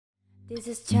This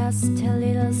is just a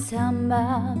little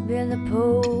samba, build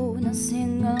upon a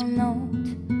single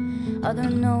note. Other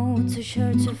notes are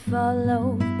sure to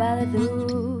follow, but the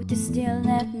root is still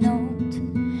that note.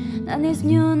 None is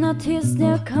new, notice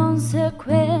the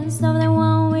consequence of the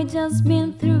one we just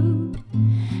been through,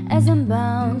 as I'm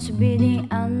bound to be the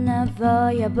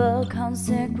unavoidable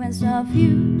consequence of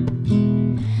you.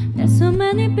 There's so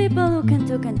many people who can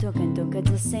talk and talk and talk, I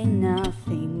just say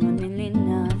nothing, or nearly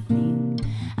nothing.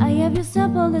 I have used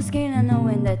up all the skill and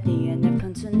knowing that the end I've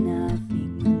come to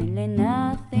nothing, or nearly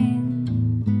nothing.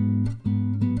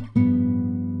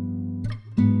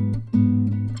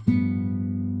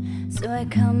 So I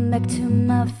come back to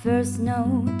my first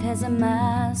note, as I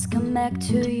must come back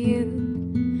to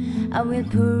you. I will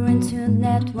pour into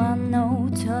that one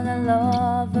note all the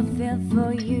love I feel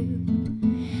for you.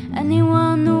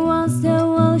 Anyone who wants the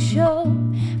whole show,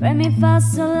 re mi fa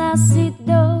sol la si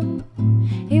do,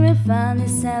 he will find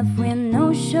himself with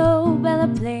no show. Better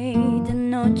play the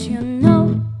note you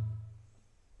know.